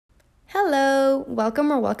Hello,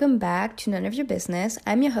 welcome back to None of Your Business.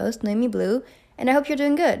 I'm your host, Noémie Blue, and I hope you're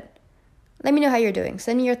doing good. Let me know how you're doing.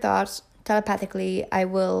 Send me your thoughts telepathically. I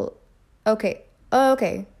will... Okay,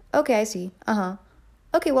 I see.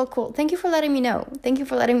 Okay, well, cool. Thank you for letting me know.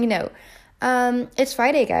 It's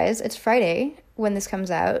Friday, guys. It's Friday when this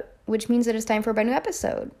comes out, which means that it's time for a brand new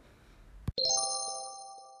episode.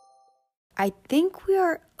 I think we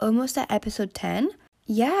are almost at episode 10.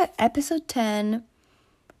 Yeah, episode 10.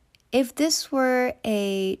 If this were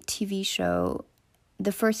a TV show,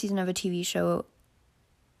 the first season of a TV show,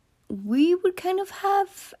 we would kind of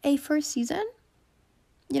have a first season.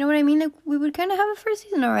 You know what I mean? Like, we would kind of have a first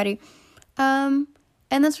season already. And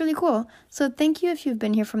that's really cool. So thank you if you've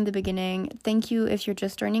been here from the beginning. Thank you if you're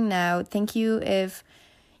just joining now. Thank you if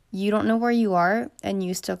you don't know where you are and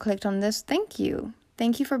you still clicked on this. Thank you.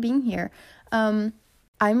 Thank you for being here.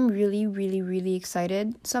 I'm really, really, really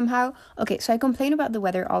excited somehow. Okay, so I complain about the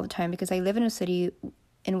weather all the time because I live in a city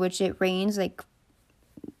in which it rains like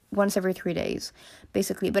once every 3 days,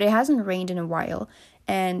 basically. But it hasn't rained in a while.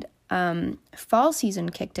 And fall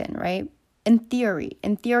season kicked in, right? In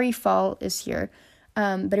theory, fall is here.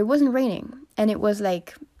 But it wasn't raining. And it was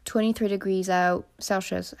like 23 degrees out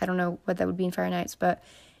Celsius. I don't know what that would be in Fahrenheit, but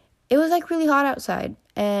it was like really hot outside.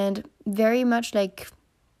 And very much like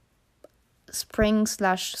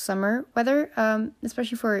spring/summer weather,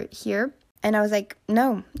 especially for here. And I was like,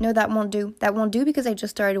 no, that won't do because I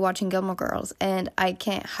just started watching Gilmore Girls and I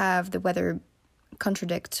can't have the weather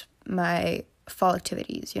contradict my fall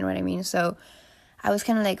activities, you know what I mean? So I was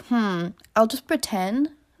kind of like, I'll just pretend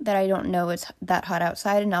that I don't know it's that hot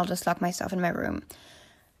outside and I'll just lock myself in my room,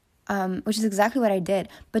 which is exactly what I did.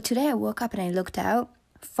 But today I woke up and I looked out,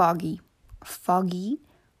 foggy.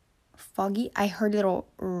 I heard little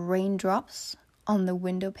raindrops on the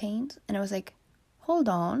window panes and I was like, hold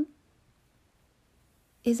on,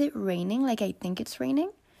 is it raining like I think it's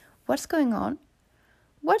raining? What's going on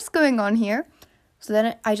here? So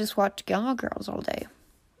then I just watched Gilmore Girls all day.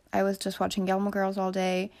 I was just watching Gilmore Girls all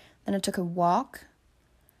day. Then I took a walk.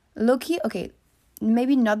 Low-key, okay,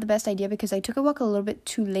 maybe not the best idea because I took a walk a little bit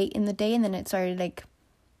too late in the day and then it started like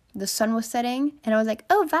the sun was setting and I was like,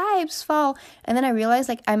 oh, vibes, fall. And then I realized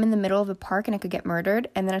like I'm in the middle of a park and I could get murdered.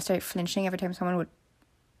 And then I started flinching every time someone would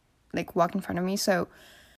like walk in front of me. So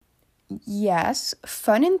yes,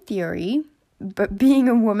 fun in theory, but being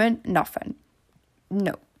a woman, not fun.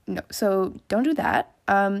 No. So don't do that.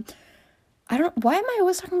 Why am I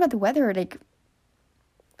always talking about the weather? Like,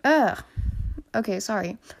 okay,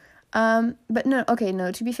 sorry. But no,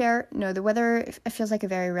 to be fair, no, the weather, it feels like a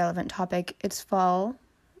very relevant topic. It's fall.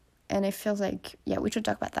 And it feels like, yeah, we should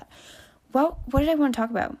talk about that. Well, what did I want to talk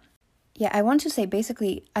about? Yeah, I want to say,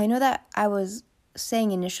 basically, I know that I was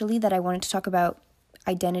saying initially that I wanted to talk about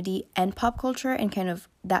identity and pop culture and kind of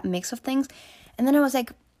that mix of things. And then I was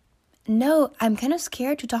like, no, I'm kind of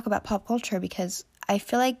scared to talk about pop culture because I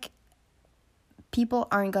feel like people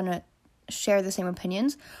aren't going to share the same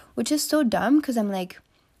opinions, which is so dumb because I'm like,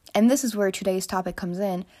 and this is where today's topic comes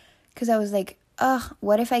in, because I was like,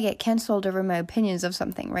 what if I get canceled over my opinions of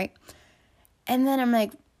something, right? And then I'm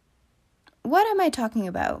like, what am I talking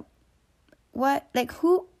about? What, like,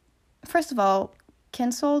 who, first of all,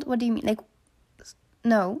 canceled? What do you mean? Like,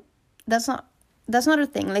 no, that's not a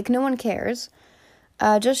thing. Like, no one cares.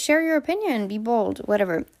 Just share your opinion, be bold,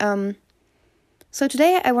 whatever. So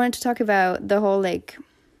today I wanted to talk about the whole, like,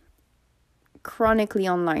 chronically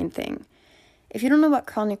online thing. If you don't know what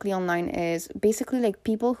chronically online is, basically like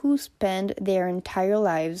people who spend their entire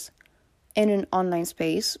lives in an online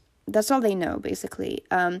space, that's all they know, basically.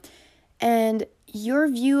 And your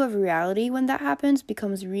view of reality when that happens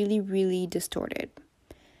becomes really, really distorted.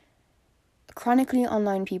 Chronically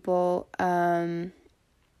online people, I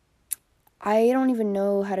don't even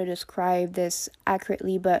know how to describe this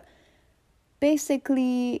accurately, but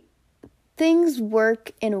basically things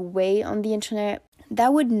work in a way on the internet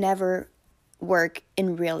that would never work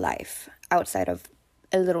in real life outside of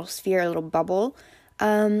a little sphere, a little bubble.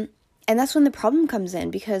 And that's when the problem comes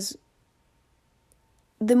in, because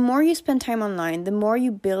the more you spend time online, the more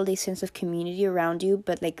you build a sense of community around you,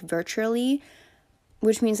 but like virtually,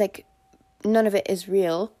 which means like none of it is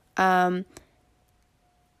real.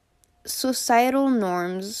 Societal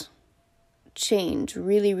norms change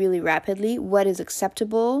really, really rapidly. What is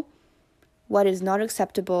acceptable, what is not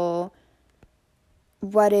acceptable,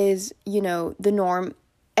 what is, the norm,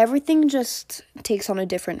 everything just takes on a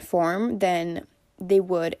different form than they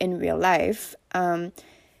would in real life.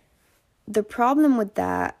 The problem with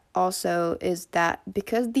that also is that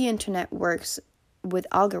because the internet works with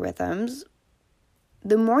algorithms,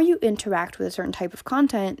 the more you interact with a certain type of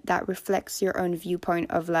content that reflects your own viewpoint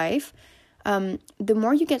of life, the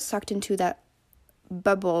more you get sucked into that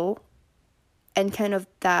bubble and kind of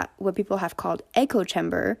that what people have called echo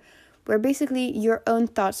chamber, where basically your own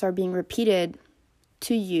thoughts are being repeated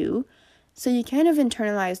to you. So you kind of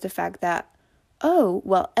internalize the fact that, oh,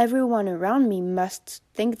 well, everyone around me must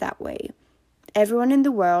think that way. Everyone in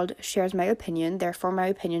the world shares my opinion, therefore my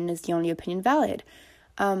opinion is the only opinion valid.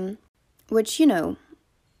 Which, you know,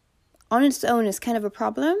 on its own is kind of a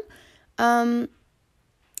problem. But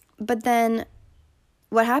then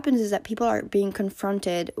what happens is that people are being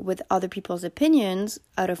confronted with other people's opinions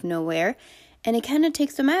out of nowhere, and it kind of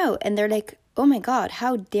takes them out, and they're like, oh my God,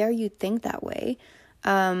 how dare you think that way?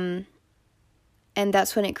 And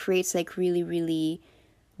that's when it creates like really, really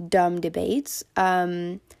dumb debates.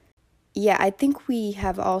 Yeah, I think we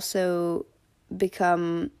have also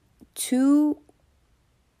become too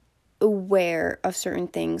aware of certain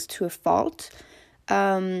things to a fault.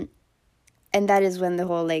 And that is when the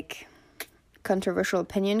whole like controversial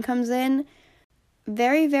opinion comes in.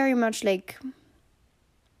 Very, very much like,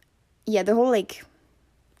 yeah, the whole like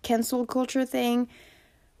cancel culture thing.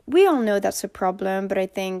 We all know that's a problem, but I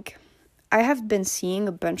think I have been seeing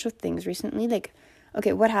a bunch of things recently. Like,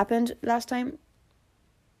 okay, what happened last time?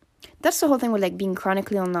 That's the whole thing with like being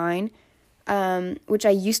chronically online, which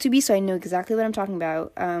I used to be, so I know exactly what I'm talking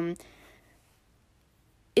about.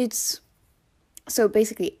 It's so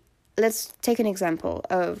basically, let's take an example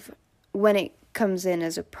of when it comes in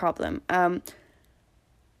as a problem.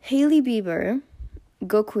 Hailey Bieber,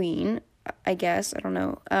 Go Queen, I guess, I don't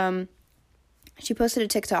know. She posted a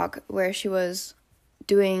TikTok where she was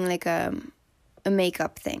doing like a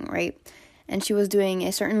makeup thing, right? And she was doing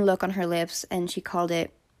a certain look on her lips, and she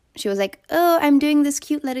was like, oh, I'm doing this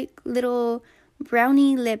cute little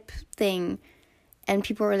brownie lip thing. And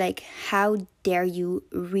people were like, how dare you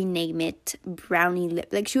rename it brownie lip?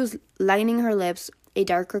 Like, she was lining her lips a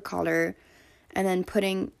darker color and then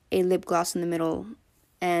putting a lip gloss in the middle.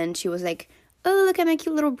 And she was like, oh, look at my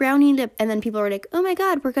cute little brownie lip. And then people were like, oh my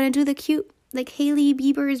God, we're going to do the cute, like, Hailey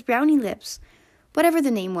Bieber's brownie lips. Whatever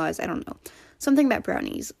the name was, I don't know. Something about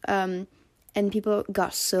brownies. And people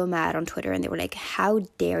got so mad on Twitter, and they were like, how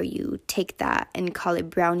dare you take that and call it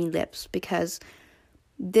brownie lips? Because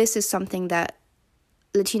this is something that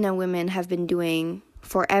Latina women have been doing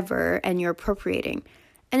forever, and you're appropriating.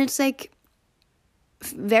 And it's like,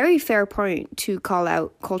 very fair point to call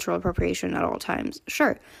out cultural appropriation at all times.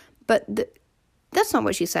 Sure. But that's not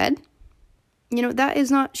what she said. You know, that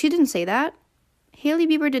is not, she didn't say that. Hailey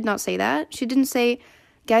Bieber did not say that. She didn't say,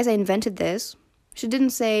 guys, I invented this. She didn't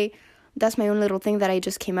say, that's my own little thing that I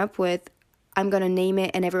just came up with. I'm going to name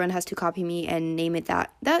it and everyone has to copy me and name it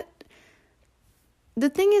that. The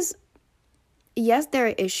thing is, yes, there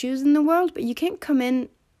are issues in the world, but you can't come in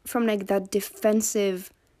from like that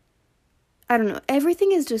defensive, I don't know.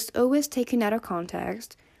 Everything is just always taken out of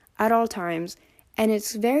context at all times. And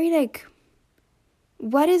it's very like,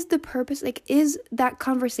 what is the purpose? Like, is that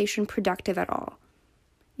conversation productive at all?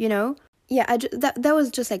 You know? Yeah, that was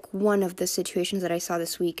just like one of the situations that I saw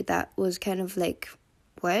this week that was kind of like,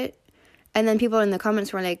 what? And then people in the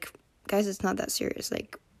comments were like, guys, it's not that serious.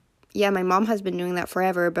 Like, yeah, my mom has been doing that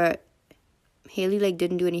forever, but Hailey like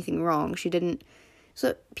didn't do anything wrong. She didn't.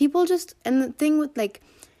 So people just, and the thing with like,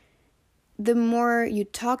 the more you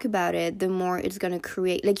talk about it, the more it's going to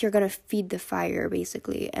create, like, you're going to feed the fire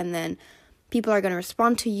basically. And then people are going to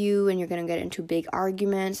respond to you, and you're going to get into big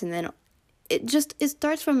arguments, and then it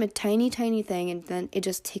starts from a tiny thing, and then it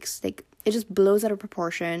just takes like, it just blows out of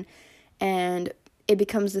proportion, and it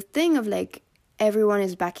becomes the thing of like, everyone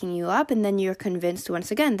is backing you up, and then you're convinced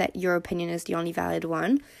once again that your opinion is the only valid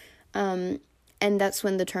one. And that's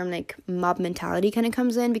when the term like mob mentality kind of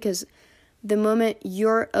comes in, because the moment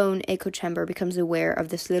your own echo chamber becomes aware of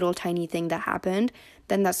this little tiny thing that happened,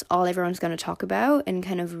 then that's all everyone's going to talk about and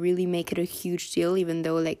kind of really make it a huge deal, even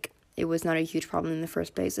though like it was not a huge problem in the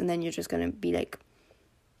first place. And then you're just going to be like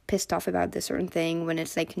pissed off about this certain thing when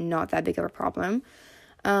it's like not that big of a problem.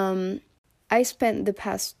 I spent the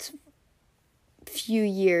past few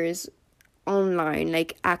years online,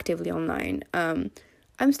 like actively online.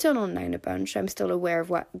 I'm still online a bunch. I'm still aware of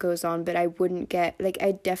what goes on, but I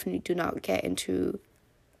definitely do not get into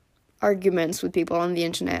arguments with people on the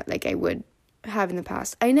internet like I would have in the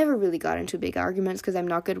past. I never really got into big arguments because I'm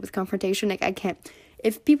not good with confrontation. Like, I can't,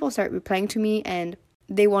 if people start replying to me and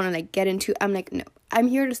they want to like get into, I'm like, no, I'm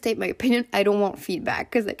here to state my opinion. I don't want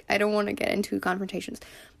feedback, because like I don't want to get into confrontations.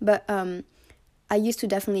 But I used to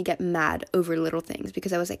definitely get mad over little things,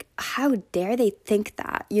 because I was like, how dare they think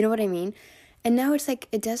that? You know what I mean? And now it's like,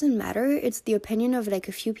 it doesn't matter. It's the opinion of like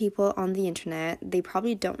a few people on the internet. They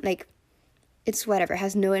probably don't, like, it's whatever. It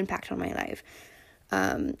has no impact on my life.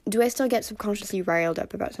 Do I still get subconsciously riled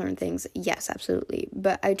up about certain things? Yes, absolutely.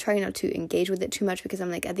 But I try not to engage with it too much, because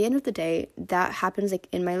I'm like, at the end of the day, that happens like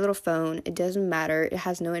in my little phone. It doesn't matter. It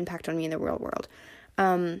has no impact on me in the real world.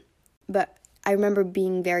 But I remember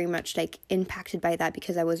being very much like impacted by that,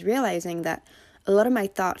 because I was realizing that a lot of my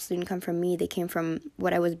thoughts didn't come from me. They came from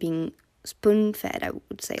what I was being spoon-fed, I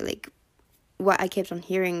would say, like what I kept on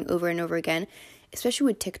hearing over and over again, especially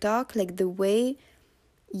with TikTok. Like the way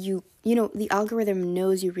you know, the algorithm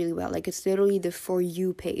knows you really well. Like it's literally the For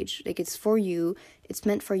You page. Like it's for you. It's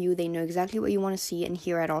meant for you. They know exactly what you want to see and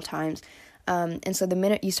hear at all times. And so the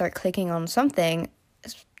minute you start clicking on something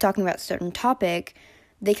talking about a certain topic,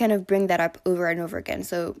 they kind of bring that up over and over again.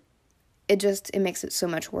 So it makes it so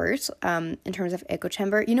much worse in terms of echo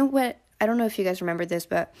chamber. You know what? I don't know if you guys remember this,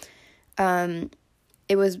 but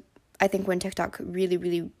it was, I think, when TikTok really,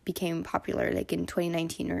 really became popular, like in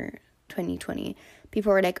 2019 or 2020,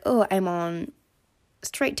 people were like, oh, I'm on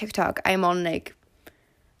straight TikTok. I'm on like,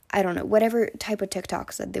 I don't know, whatever type of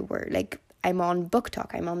TikToks that they were. Like, I'm on book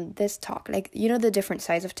talk. I'm on this talk. Like, you know, the different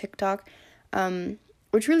sides of TikTok,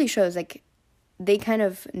 which really shows like they kind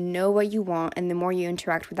of know what you want. And the more you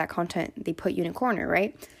interact with that content, they put you in a corner,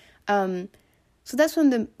 right? So that's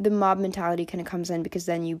when the mob mentality kind of comes in, because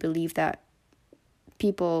then you believe that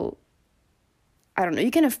people, I don't know,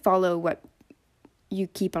 you kind of follow what you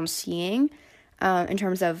keep on seeing in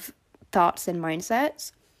terms of thoughts and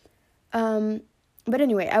mindsets. But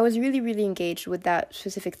anyway, I was really, really engaged with that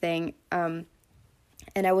specific thing. And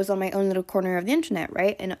I was on my own little corner of the internet,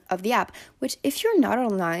 right? And of the app, which if you're not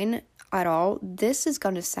online at all, this is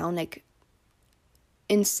going to sound like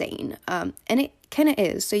insane. And it kind of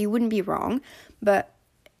is, so you wouldn't be wrong. But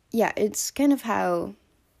yeah, it's kind of how,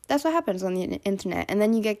 that's what happens on the internet. And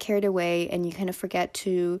then you get carried away and you kind of forget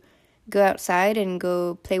to go outside and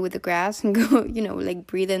go play with the grass and go, you know, like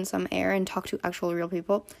breathe in some air and talk to actual real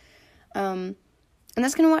people. And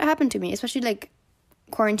that's kind of what happened to me, especially like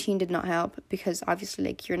quarantine did not help, because obviously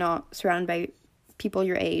like you're not surrounded by people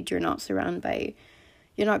your age, you're not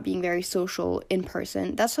being very social in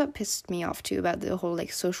person. That's what pissed me off too about the whole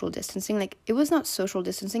like social distancing. Like it was not social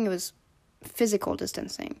distancing, it was physical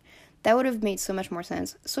distancing. That would have made so much more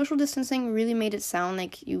sense. Social distancing really made it sound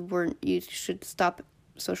like you should stop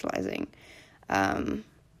socializing at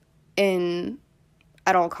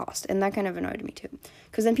all cost, and that kind of annoyed me too,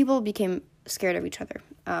 because then people became scared of each other.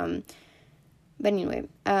 But anyway,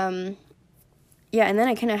 yeah, and then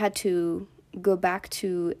I kind of had to go back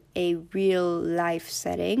to a real life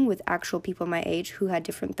setting with actual people my age who had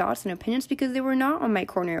different thoughts and opinions, because they were not on my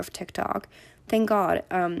corner of TikTok, thank God.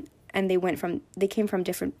 And they came from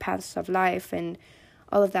different paths of life and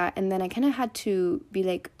all of that. And then I kind of had to be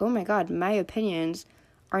like, oh my God, my opinions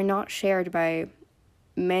are not shared by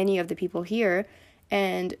many of the people here.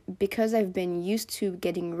 And because I've been used to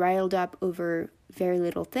getting riled up over very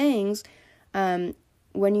little things,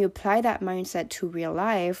 when you apply that mindset to real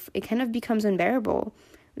life, it kind of becomes unbearable.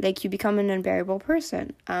 Like you become an unbearable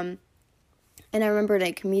person. And I remember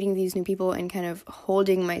like meeting these new people and kind of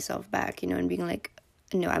holding myself back, you know, and being like,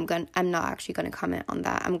 no, I'm not actually going to comment on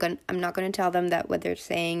that. I'm not going to tell them that what they're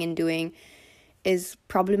saying and doing is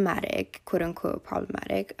problematic, quote unquote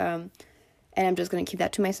problematic. And I'm just going to keep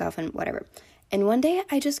that to myself and whatever. And one day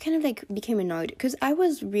I just kind of like became annoyed, because I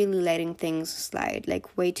was really letting things slide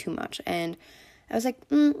like way too much. And I was like,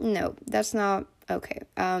 no, that's not okay.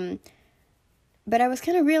 But I was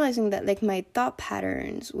kind of realizing that like my thought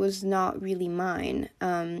patterns was not really mine.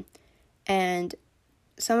 And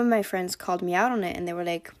some of my friends called me out on it, and they were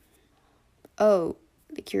like, oh,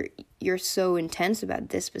 like you're so intense about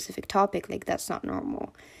this specific topic, like that's not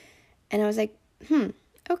normal. And I was like,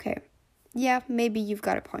 okay, yeah, maybe you've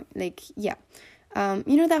got a point. Like, yeah,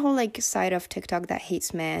 you know that whole like side of TikTok that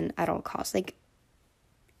hates men at all costs, like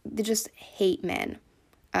they just hate men.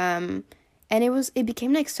 And it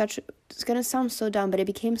became like it's gonna sound so dumb, but it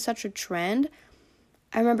became such a trend.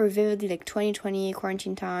 I remember vividly like 2020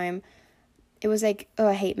 quarantine time. It was like, oh,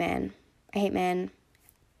 I hate men.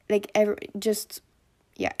 Like,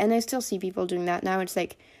 yeah. And I still see people doing that now. It's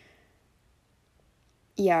like,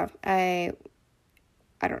 yeah, I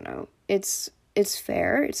don't know. It's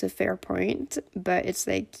fair. It's a fair point. But it's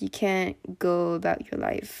like, you can't go about your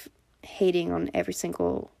life hating on every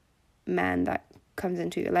single man that comes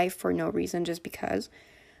into your life for no reason, just because.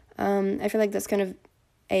 I feel like that's kind of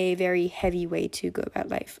a very heavy way to go about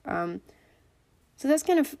life. So that's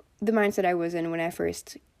kind of the mindset I was in when I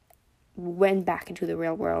first went back into the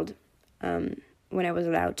real world, when I was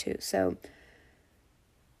allowed to. So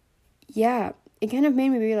yeah, it kind of made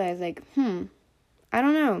me realize, like, I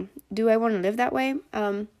don't know, do I want to live that way?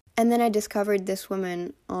 And then I discovered this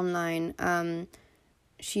woman online.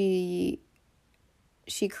 She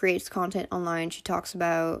creates content online. She talks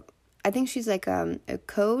about, I think she's like a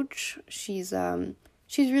coach. She's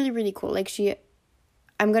really, really cool. Like,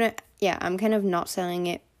 I'm kind of not selling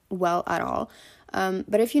it well at all.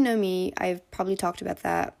 But if you know me, I've probably talked about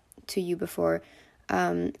that to you before,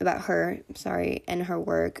 about her, and her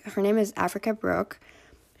work. Her name is Africa Brooke.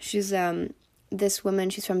 She's this woman.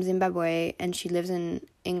 She's from Zimbabwe, and she lives in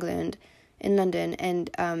England, in London,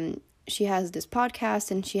 and she has this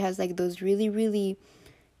podcast, and she has like those really, really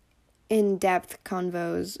in-depth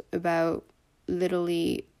convos about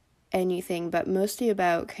literally anything, but mostly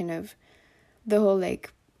about kind of the whole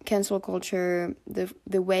like cancel culture,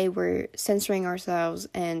 the way we're censoring ourselves,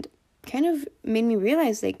 and kind of made me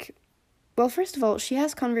realize, like, well, first of all, she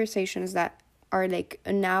has conversations that are like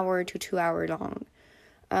an hour to 2 hour long,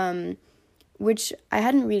 which I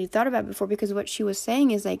hadn't really thought about before, because what she was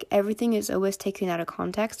saying is like everything is always taken out of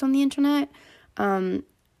context on the internet,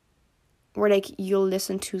 where like you'll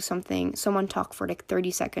listen to someone talk for like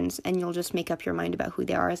 30 seconds and you'll just make up your mind about who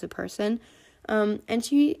they are as a person. And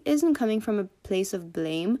she isn't coming from a place of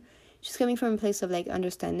blame. She's coming from a place of like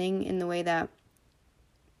understanding, in the way that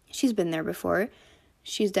she's been there before.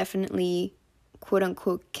 She's definitely quote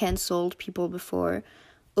unquote canceled people before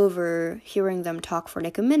over hearing them talk for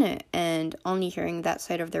like a minute and only hearing that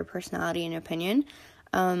side of their personality and opinion.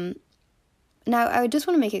 Now, I just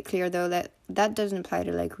want to make it clear, though, that doesn't apply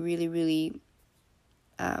to, like, really, really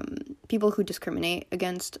people who discriminate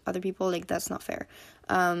against other people. Like, that's not fair.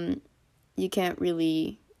 You can't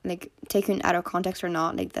really, like, take it out of context or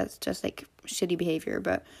not. Like, that's just, like, shitty behavior.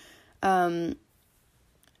 But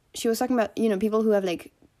she was talking about, people who have,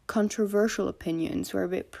 like, controversial opinions, who are a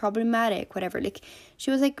bit problematic, whatever. Like,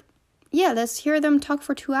 she was like, yeah, let's hear them talk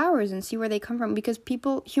for 2 hours and see where they come from. Because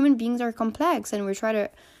human beings are complex, and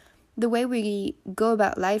the way we go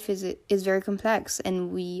about life is very complex,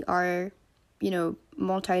 and we are,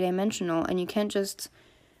 multidimensional, and you can't just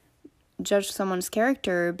judge someone's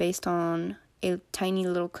character based on a tiny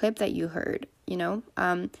little clip that you heard,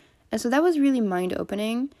 and so that was really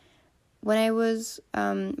mind-opening when I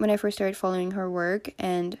first started following her work,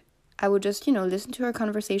 and I would just, listen to her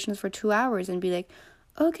conversations for 2 hours and be like,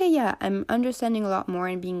 okay, yeah, I'm understanding a lot more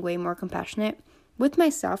and being way more compassionate with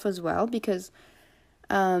myself as well, because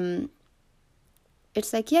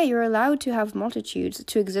it's like, yeah, you're allowed to have multitudes,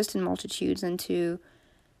 to exist in multitudes, and to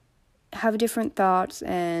have different thoughts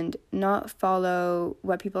and not follow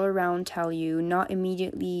what people around tell you, not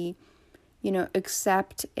immediately,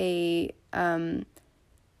 accept a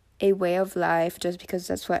way of life just because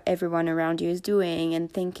that's what everyone around you is doing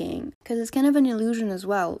and thinking, because it's kind of an illusion as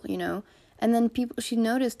well, And then she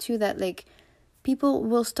noticed too that like people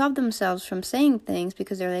will stop themselves from saying things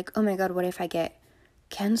because they're like, oh my god, what if I get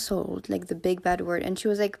canceled, like the big bad word? And she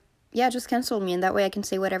was like, yeah, just cancel me, and that way I can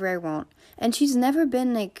say whatever I want. And she's never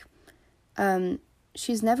been like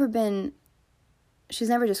she's never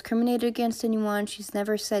discriminated against anyone. She's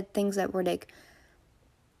never said things that were like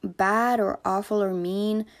bad or awful or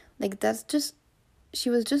mean. Like, that's just, she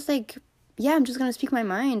was just like, yeah, I'm just gonna speak my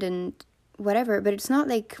mind and whatever. But it's not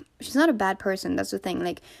like, she's not a bad person. That's the thing.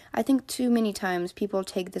 Like, I think too many times people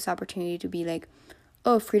take this opportunity to be like,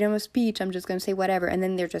 oh, freedom of speech, I'm just gonna say whatever, and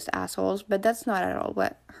then they're just assholes. But that's not at all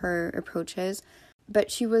what her approach is.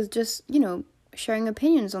 But she was just, sharing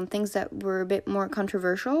opinions on things that were a bit more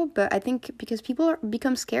controversial. But I think because people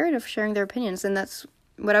become scared of sharing their opinions, and that's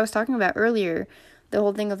what I was talking about earlier, the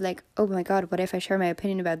whole thing of like, oh my god, what if I share my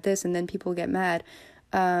opinion about this and then people get mad?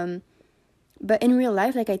 But in real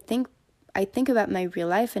life, like, I think about my real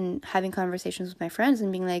life and having conversations with my friends and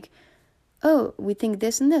being like, oh, we think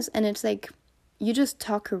this and this, and it's like, you just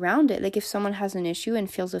talk around it. Like, if someone has an issue and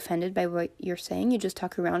feels offended by what you're saying, you just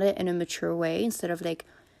talk around it in a mature way instead of like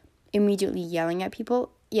immediately yelling at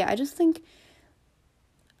people. Yeah, I just think,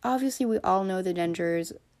 obviously we all know the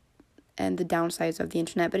dangers and the downsides of the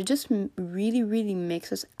internet, but it just really, really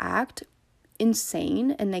makes us act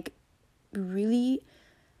insane and like really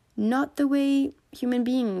not the way human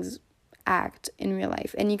beings act in real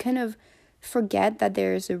life. And you kind of forget that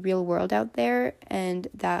there's a real world out there and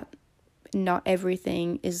that not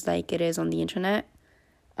everything is like it is on the internet.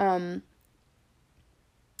 But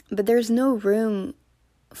there's no room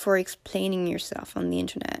for explaining yourself on the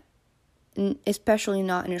internet, especially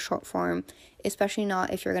not in a short form, especially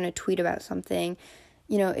not if you're going to tweet about something,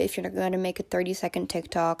 if you're going to make a 30-second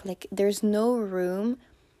TikTok. Like, there's no room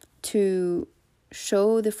to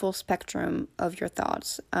show the full spectrum of your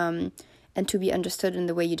thoughts, and to be understood in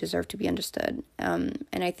the way you deserve to be understood. And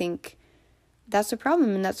I think that's a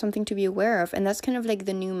problem, and that's something to be aware of. And that's kind of like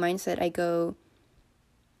the new mindset I go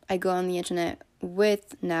on the internet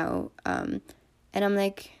with now. And I'm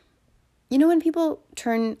like, you know, when people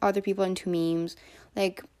turn other people into memes,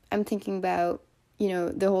 like, I'm thinking about, you know,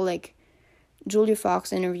 the whole, like, Julia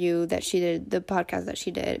Fox interview that she did, the podcast that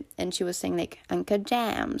she did, and she was saying, like, Uncle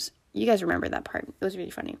Jams. You guys remember that part. It was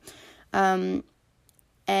really funny. And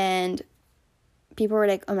people were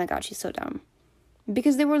like, oh my god, she's so dumb.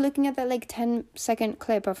 Because they were looking at that, like, 10-second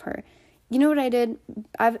clip of her. You know what I did?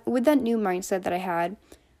 With that new mindset that I had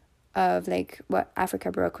of, like, what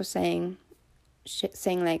Africa Brooke was saying,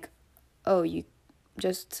 like, oh, you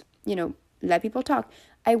just, you know, let people talk.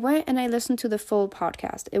 I went and I listened to the full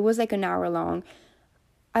podcast. It was like an hour long.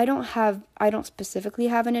 I don't specifically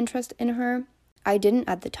have an interest in her. I didn't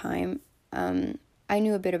at the time. I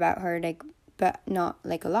knew a bit about her, like, but not,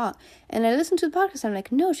 like, a lot. And I listened to the podcast, and I'm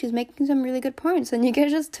like, no, she's making some really good points, and you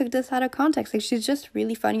guys just took this out of context. Like, she's just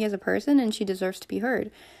really funny as a person, and she deserves to be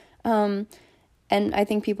heard. And I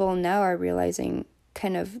think people now are realizing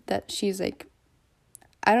kind of that she's, like,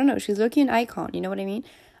 I don't know, she's looking an icon, you know what I mean?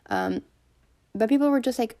 But people were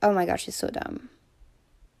just like, oh my gosh, she's so dumb.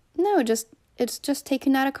 No, it's just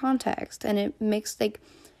taken out of context, and it makes, like,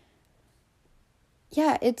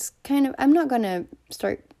 yeah, it's kind of, I'm not gonna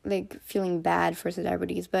start, like, feeling bad for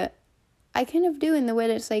celebrities, but I kind of do, in the way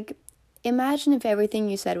that it's like, imagine if everything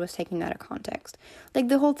you said was taken out of context. Like,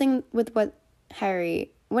 the whole thing with what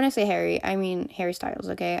Harry, when I say Harry, I mean Harry Styles,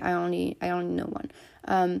 okay? I only know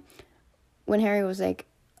one. When Harry was like,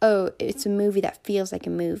 oh, it's a movie that feels like a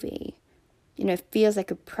movie. You know, it feels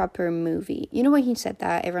like a proper movie. You know, when he said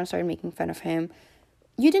that, everyone started making fun of him.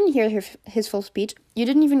 You didn't hear his full speech. You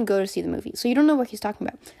didn't even go to see the movie. So you don't know what he's talking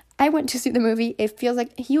about. I went to see the movie. It feels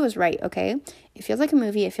like, he was right, okay? It feels like a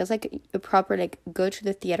movie. It feels like a proper, like, go to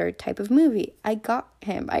the theater type of movie. I got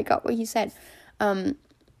him. I got what he said.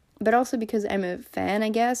 But also because I'm a fan, I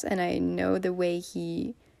guess, and I know the way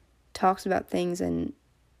he talks about things, and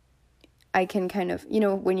I can kind of, you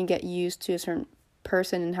know, when you get used to a certain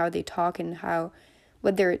person and how they talk and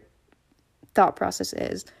what their thought process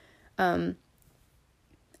is, I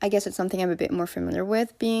guess it's something I'm a bit more familiar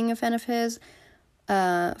with, being a fan of his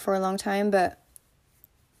for a long time. But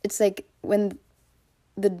it's like when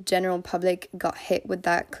the general public got hit with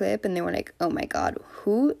that clip and they were like, oh my god,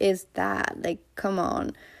 who is that? Like, come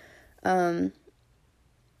on. But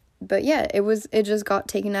yeah, it just got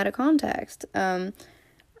taken out of context.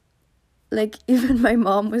 Like, even my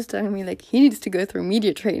mom was telling me, like, he needs to go through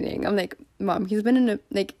media training. I'm like, Mom, he's been in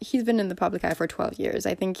the public eye for 12 years.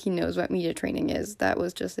 I think he knows what media training is. That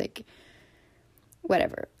was just, like,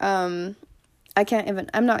 whatever. I'm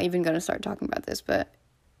not even going to start talking about this, but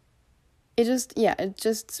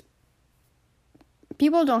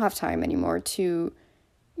people don't have time anymore to,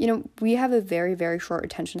 you know, we have a very, very short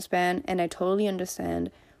attention span, and I totally understand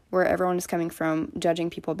where everyone is coming from, judging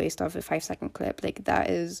people based off a 5-second clip. Like,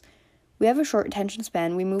 we have a short attention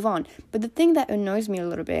span, we move on. But the thing that annoys me a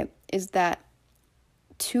little bit is that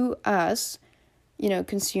to us, you know,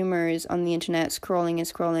 consumers on the internet scrolling and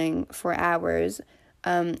scrolling for hours,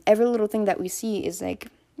 every little thing that we see is like,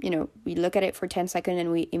 you know, we look at it for 10 seconds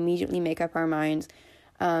and we immediately make up our minds.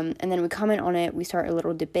 And then we comment on it, we start a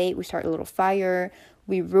little debate, we start a little fire,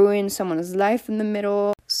 we ruin someone's life in the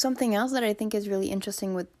middle. Something else that I think is really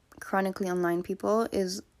interesting with chronically online people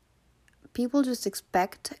is people just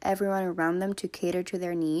expect everyone around them to cater to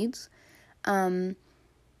their needs. So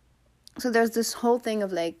there's this whole thing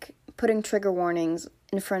of, like, putting trigger warnings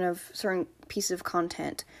in front of certain pieces of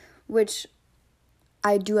content, which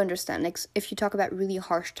I do understand. Like, if you talk about really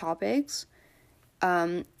harsh topics,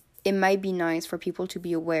 it might be nice for people to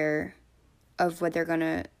be aware of what they're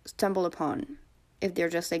gonna stumble upon if they're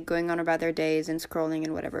just, like, going on about their days and scrolling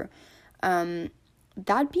and whatever.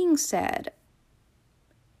 That being said,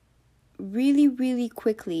 really, really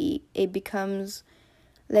quickly, it becomes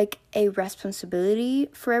like a responsibility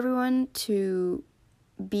for everyone to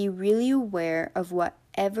be really aware of what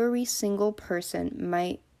every single person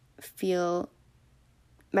might be,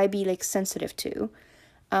 like, sensitive to,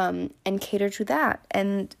 and cater to that.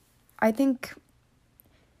 And I think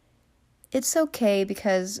it's okay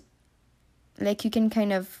because, like, you can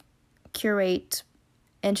kind of curate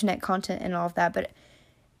internet content and all of that, but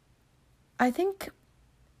I think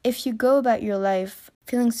if you go about your life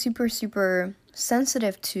feeling super, super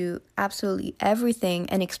sensitive to absolutely everything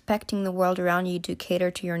and expecting the world around you to cater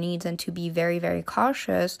to your needs and to be very, very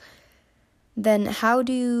cautious, then how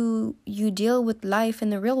do you deal with life in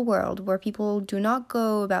the real world where people do not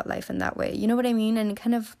go about life in that way? You know what I mean? And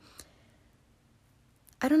kind of,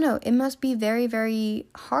 I don't know, it must be very, very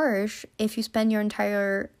harsh if you spend your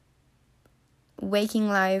entire waking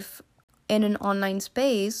life in an online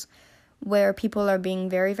space where people are being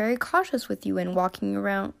very, very cautious with you and walking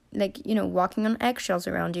around, like, you know, walking on eggshells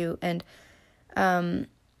around you, and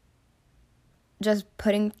just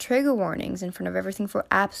putting trigger warnings in front of everything for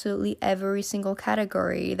absolutely every single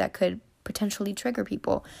category that could potentially trigger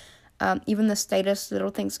people. Even the slightest little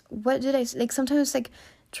things. What did I say? Like, sometimes it's like,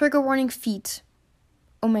 trigger warning, feet.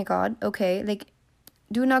 Oh my god, okay. Like,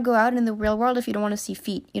 do not go out in the real world if you don't want to see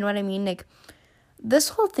feet. You know what I mean? Like, this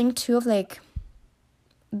whole thing too of, like,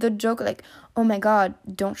 the joke, like, oh my god,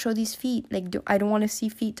 don't show these feet. Like, I don't want to see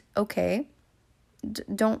feet. Okay.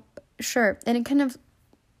 Don't, sure. And it kind of,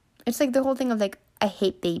 it's like the whole thing of, like, I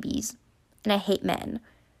hate babies and I hate men.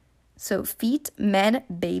 So feet, men,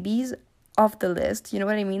 babies, off the list. You know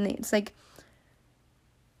what I mean? It's like,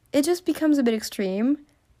 it just becomes a bit extreme.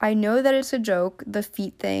 I know that it's a joke, the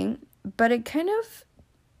feet thing, but it kind of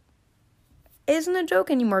isn't a joke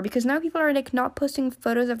anymore, because now people are, like, not posting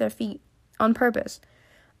photos of their feet on purpose.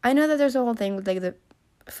 I know that there's a whole thing with, like, the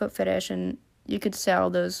foot fetish, and you could sell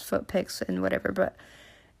those foot pics and whatever, but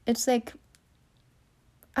it's like,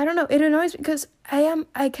 I don't know, it annoys me because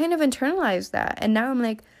I kind of internalized that, and now I'm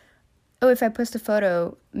like, oh, if I post a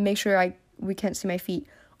photo, make sure we can't see my feet.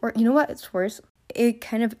 Or, you know what, it's worse. It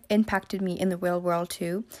kind of impacted me in the real world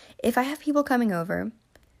too. If I have people coming over,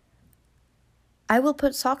 I will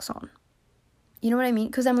put socks on. You know what I mean?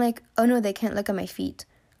 Because I'm like, oh no, they can't look at my feet.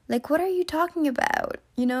 Like, what are you talking about?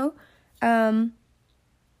 You know?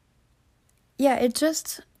 Yeah,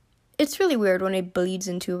 it's really weird when it bleeds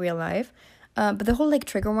into real life. But the whole, like,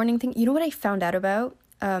 trigger warning thing, you know what I found out about?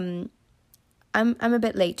 I'm a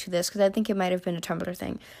bit late to this because I think it might have been a Tumblr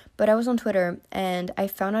thing. But I was on Twitter and I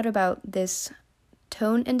found out about this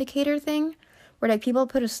tone indicator thing where, like, people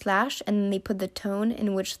put a slash and then they put the tone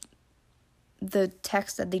in which the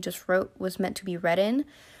text that they just wrote was meant to be read in.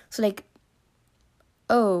 So, like,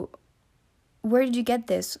 oh, where did you get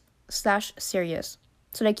this? Slash serious.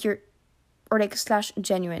 So, like, or, like, slash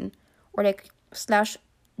genuine, or, like, slash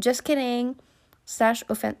just kidding, slash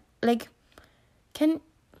like,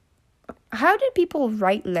 how did people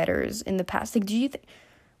write letters in the past? Like, do you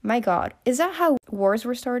my god, is that how wars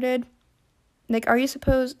were started? Like,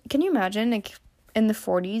 can you imagine, like, in the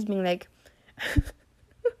 40s being like,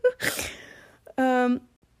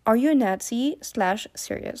 are you a Nazi? Slash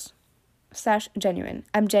serious. Slash genuine.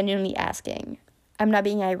 I'm genuinely asking. I'm not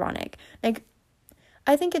being ironic. Like,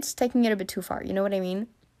 I think it's taking it a bit too far, you know what I mean?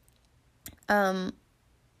 And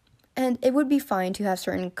it would be fine to have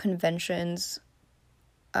certain conventions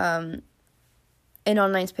in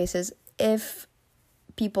online spaces if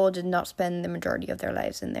people did not spend the majority of their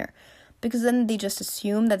lives in there. Because then they just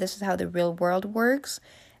assume that this is how the real world works,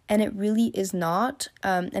 and it really is not.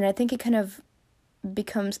 And I think it kind of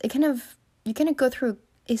becomes, you kind of go through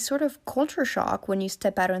a sort of culture shock when you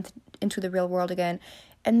step out into the real world again.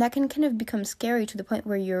 And that can kind of become scary to the point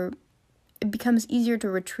where it becomes easier to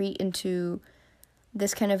retreat into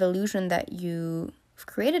this kind of illusion that you've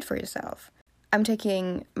created for yourself. I'm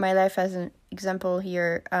taking my life as an example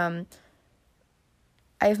here.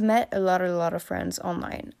 I've met a lot of friends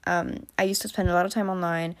online. I used to spend a lot of time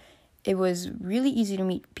online. It was really easy to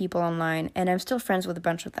meet people online, and I'm still friends with a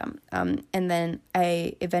bunch of them. And then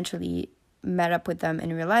I eventually met up with them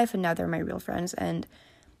in real life, and now they're my real friends, and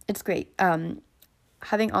it's great.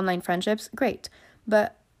 Having online friendships, great.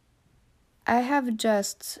 But I have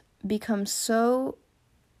just become so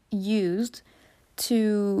used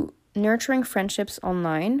to nurturing friendships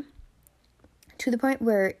online to the point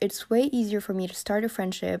where it's way easier for me to start a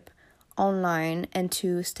friendship online and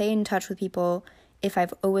to stay in touch with people if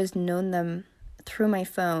I've always known them through my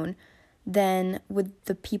phone than with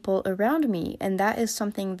the people around me. And that is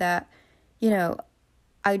something that, you know,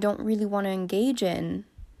 I don't really want to engage in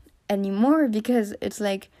anymore, because it's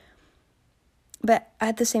like, but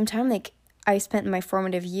at the same time, like, I spent my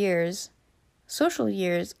formative years, social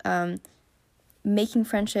years, making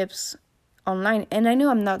friendships online. And I know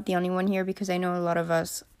I'm not the only one here, because I know a lot of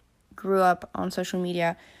us grew up on social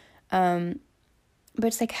media. But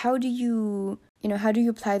it's like, how do you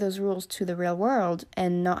apply those rules to the real world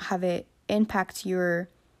and not have it impact your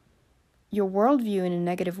worldview in a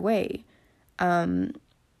negative way?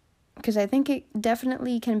 Because I think it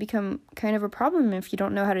definitely can become kind of a problem if you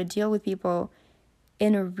don't know how to deal with people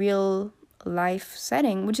in a real life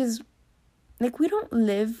setting, which is, like, we don't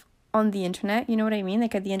live on the internet, you know what I mean?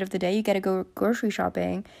 Like, at the end of the day, you gotta go grocery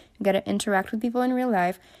shopping, you gotta interact with people in real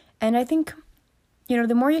life. And I think, you know,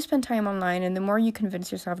 the more you spend time online and the more you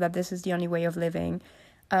convince yourself that this is the only way of living,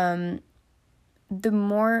 the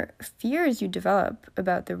more fears you develop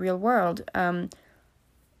about the real world,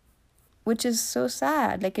 which is so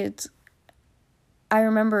sad. Like, I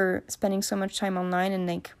remember spending so much time online and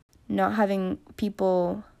like not having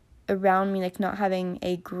people around me, like not having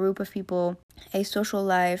a group of people, a social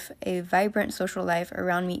life, a vibrant social life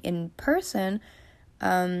around me in person.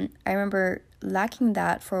 I remember lacking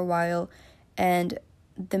that for a while, and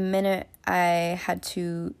the minute I had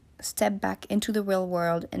to step back into the real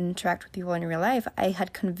world and interact with people in real life, I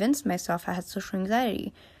had convinced myself I had social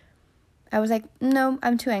anxiety. I was like, no,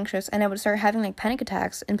 I'm too anxious, and I would start having like panic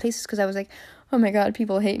attacks in places because I was like, oh my god,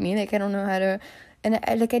 people hate me, like I don't know how to, and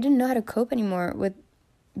I didn't know how to cope anymore with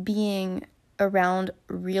being around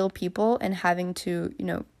real people and having to,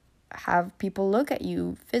 have people look at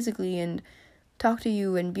you physically and talk to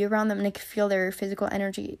you and be around them and like feel their physical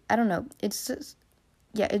energy. I don't know. It's just,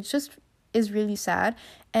 it just is really sad.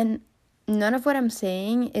 And none of what I'm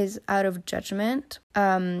saying is out of judgment.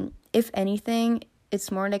 If anything, it's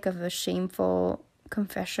more like of a shameful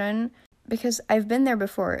confession because I've been there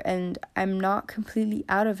before and I'm not completely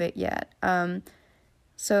out of it yet.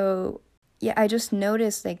 So yeah, I just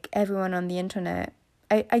noticed like everyone on the internet,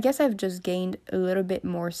 I guess I've just gained a little bit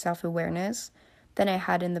more self-awareness than I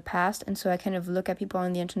had in the past. And so I kind of look at people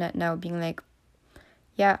on the internet now being like,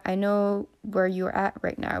 yeah, I know where you're at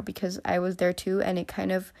right now because I was there too. And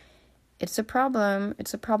it's a problem.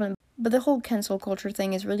 But the whole cancel culture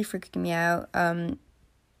thing is really freaking me out.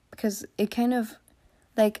 Because it kind of,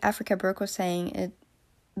 like Africa Brooke was saying,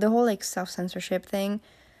 the whole like self-censorship thing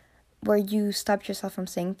where you stop yourself from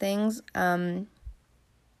saying things. And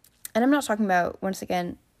I'm not talking about, once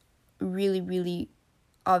again, really, really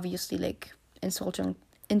obviously like insulting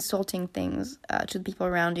things to the people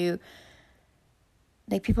around you.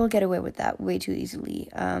 Like people get away with that way too easily.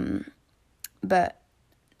 But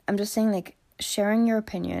I'm just saying like sharing your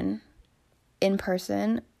opinion in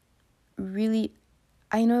person, really,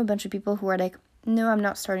 I know a bunch of people who are like, no, I'm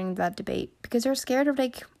not starting that debate because they're scared of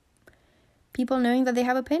like people knowing that they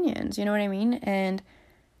have opinions, you know what I mean? And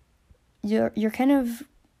you're kind of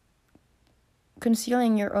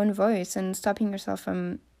concealing your own voice and stopping yourself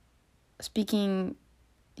from speaking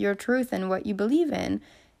your truth and what you believe in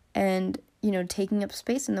and, taking up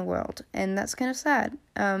space in the world. And that's kind of sad.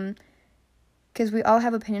 Because we all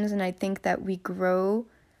have opinions, and I think that we grow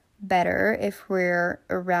better if we're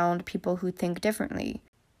around people who think differently.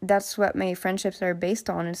 That's what my friendships are based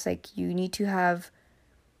on. It's like you need to have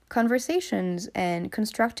conversations and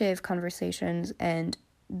constructive conversations and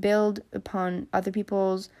build upon other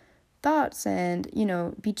people's thoughts and,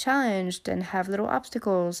 be challenged and have little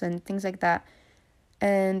obstacles and things like that.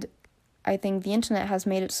 And I think the internet has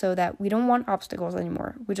made it so that we don't want obstacles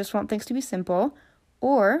anymore. We just want things to be simple.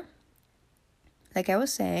 Or, like I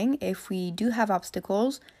was saying, if we do have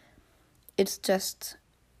obstacles, it's just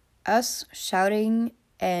us shouting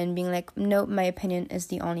and being like, no, my opinion is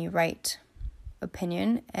the only right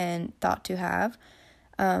opinion and thought to have.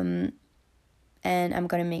 And I'm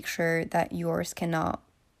going to make sure that yours cannot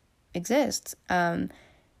exist. And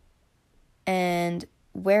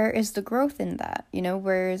where is the growth in that?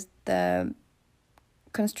 Where is the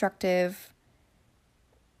constructive?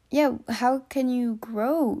 Yeah, how can you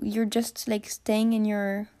grow? You're just like staying in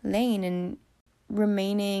your lane and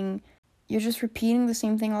remaining, you're just repeating the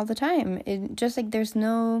same thing all the time. It just like there's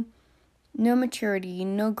no maturity,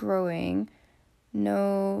 no growing,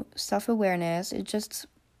 no self-awareness. It's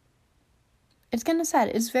kind of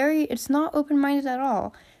sad. It's not open-minded at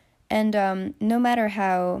all. And no matter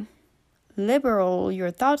how liberal your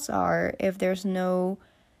thoughts are, if there's no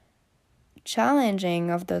challenging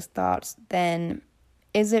of those thoughts, then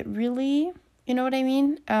is it really, you know what I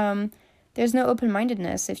mean? There's no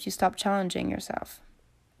open-mindedness if you stop challenging yourself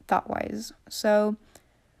thought-wise. So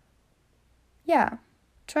yeah,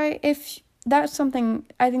 try, if that's something,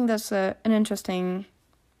 I think that's an interesting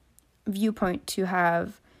viewpoint to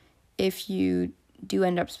have if you do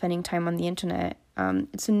end up spending time on the internet.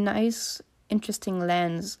 It's a nice, interesting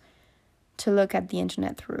lens to look at the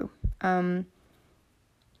internet through.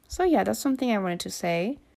 So yeah, that's something I wanted to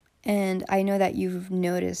say. And I know that you've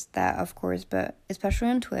noticed that, of course, but especially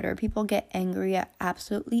on Twitter, people get angry at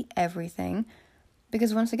absolutely everything.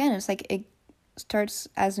 Because once again, it's like it starts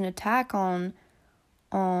as an attack on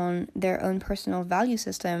their own personal value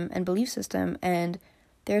system and belief system. And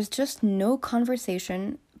there's just no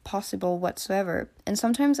conversation possible whatsoever. And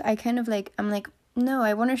sometimes I kind of like, I'm like, no,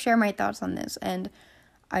 I want to share my thoughts on this. And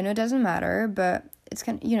I know it doesn't matter, but it's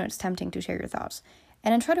kind of, it's tempting to share your thoughts.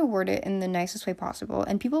 And I try to word it in the nicest way possible.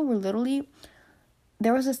 And people were literally,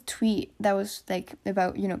 there was this tweet that was like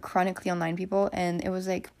about, chronically online people. And it was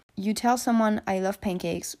like, you tell someone I love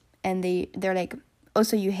pancakes and they're like, oh,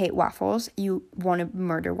 so you hate waffles? You want to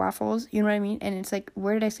murder waffles? You know what I mean? And it's like,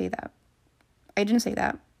 where did I say that? I didn't say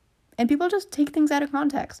that. And people just take things out of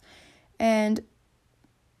context. And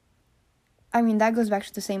I mean, that goes back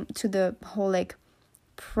to the whole, like,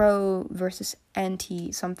 pro versus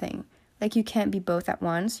anti something. Like, you can't be both at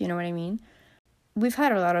once, you know what I mean? We've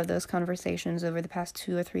had a lot of those conversations over the past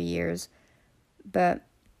 2 or 3 years, but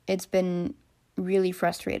it's been really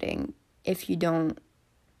frustrating if you don't,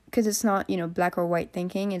 because it's not, black or white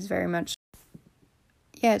thinking. It's very much,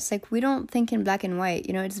 it's like we don't think in black and white,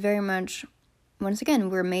 it's very much, once again,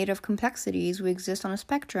 we're made of complexities. We exist on a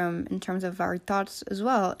spectrum in terms of our thoughts as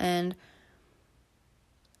well, and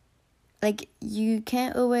like, you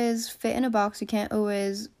can't always fit in a box. You can't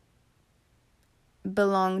always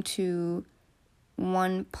belong to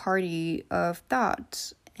one party of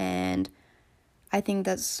thoughts. And I think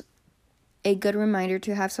that's a good reminder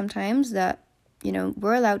to have sometimes, that,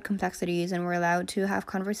 we're allowed complexities, and we're allowed to have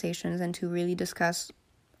conversations and to really discuss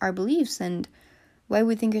our beliefs and why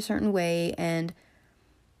we think a certain way. And,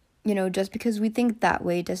 just because we think that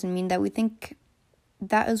way doesn't mean that we think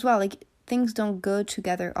that as well. Like, things don't go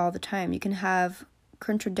together all the time. You can have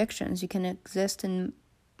contradictions. You can exist in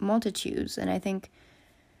multitudes. And I think,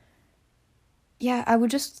 I would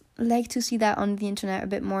just like to see that on the internet a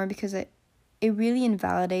bit more, because it really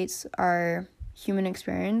invalidates our human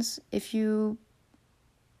experience if you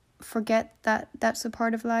forget that that's a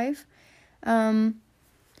part of life. And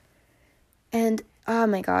oh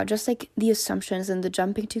my god, just like the assumptions and the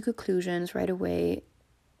jumping to conclusions right away.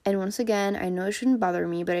 And once again, I know it shouldn't bother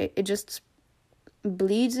me, but it just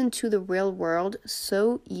bleeds into the real world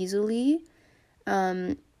so easily.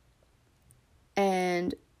 And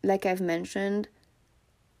like I've mentioned,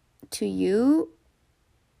 to you,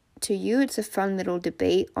 it's a fun little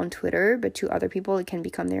debate on Twitter, but to other people, it can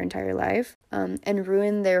become their entire life, and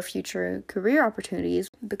ruin their future career opportunities,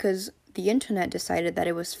 because the internet decided that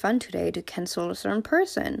it was fun today to cancel a certain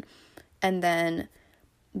person. And then,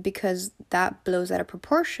 because that blows out of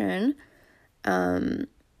proportion,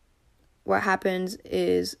 what happens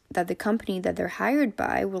is that the company that they're hired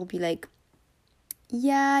by will be like,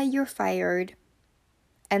 yeah, you're fired.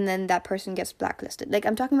 And then that person gets blacklisted. Like,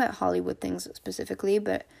 I'm talking about Hollywood things specifically,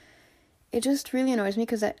 but it just really annoys me,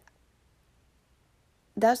 because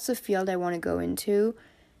that's the field I want to go into.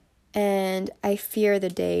 And I fear the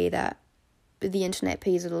day that the internet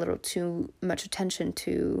pays a little too much attention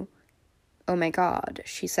to, oh my god,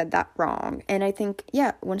 she said that wrong. And I think,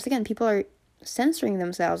 once again, people are censoring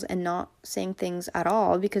themselves and not saying things at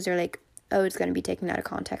all, because they're like, oh, it's going to be taken out of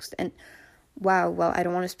context. And wow, well, I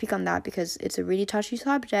don't want to speak on that, because it's a really touchy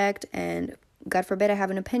subject, and God forbid I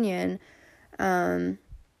have an opinion. And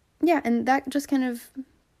that just kind of,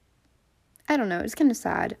 I don't know, it's kind of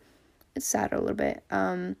sad. It's sad a little bit.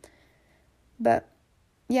 But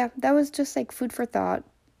that was just like food for thought.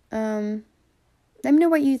 Let me know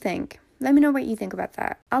what you think. Let me know what you think about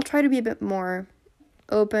that. I'll try to be a bit more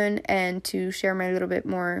open and to share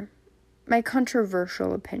my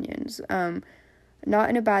controversial opinions. Not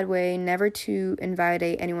in a bad way, never to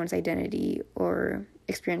invalidate anyone's identity or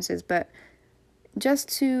experiences, but just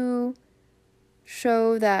to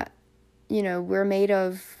show that, we're made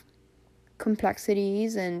of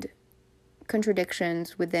complexities and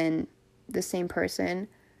contradictions within the same person.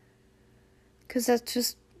 Because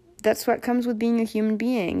that's what comes with being a human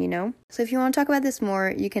being, So if you want to talk about this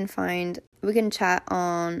more, we can chat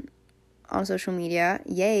on social media.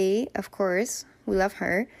 Yay, of course. We love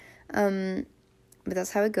her. But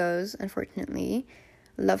that's how it goes, unfortunately.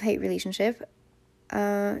 Love-hate relationship.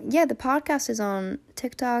 The podcast is on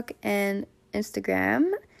TikTok and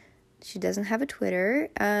Instagram. She doesn't have a Twitter.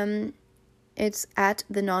 It's at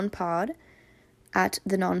the non-pod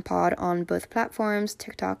on both platforms,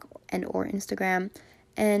 TikTok and or Instagram.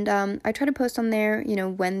 And I try to post on there,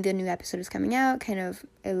 when the new episode is coming out, kind of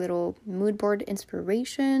a little mood board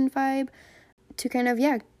inspiration vibe, to kind of,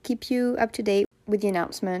 keep you up to date with the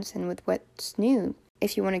announcements and with what's new.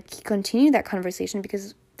 If you want to continue that conversation,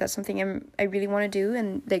 because that's something I really want to do,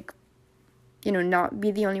 and like, not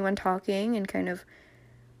be the only one talking, and kind of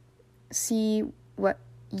see what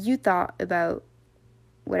you thought about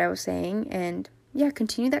what I was saying, and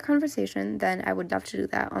continue that conversation, then I would love to do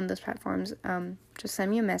that on those platforms. Just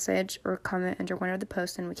send me a message or comment under one of the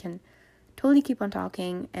posts, and we can totally keep on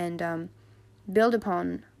talking and build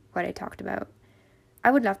upon what I talked about. I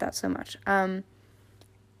would love that so much.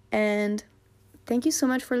 And thank you so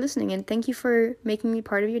much for listening, and thank you for making me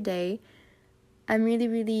part of your day. I'm really,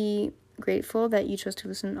 really grateful that you chose to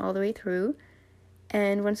listen all the way through.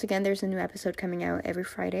 And once again, there's a new episode coming out every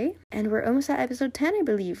Friday. And we're almost at episode 10, I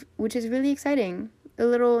believe, which is really exciting. A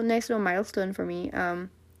nice little milestone for me.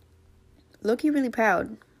 Low-key really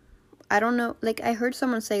proud. I don't know, like, I heard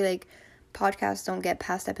someone say, like, podcasts don't get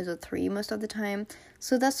past episode 3 most of the time.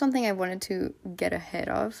 So that's something I wanted to get ahead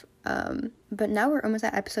of. But now we're almost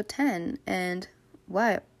at episode 10, and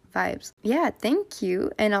what vibes. Yeah, thank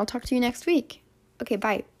you, and I'll talk to you next week. Okay,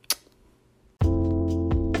 bye.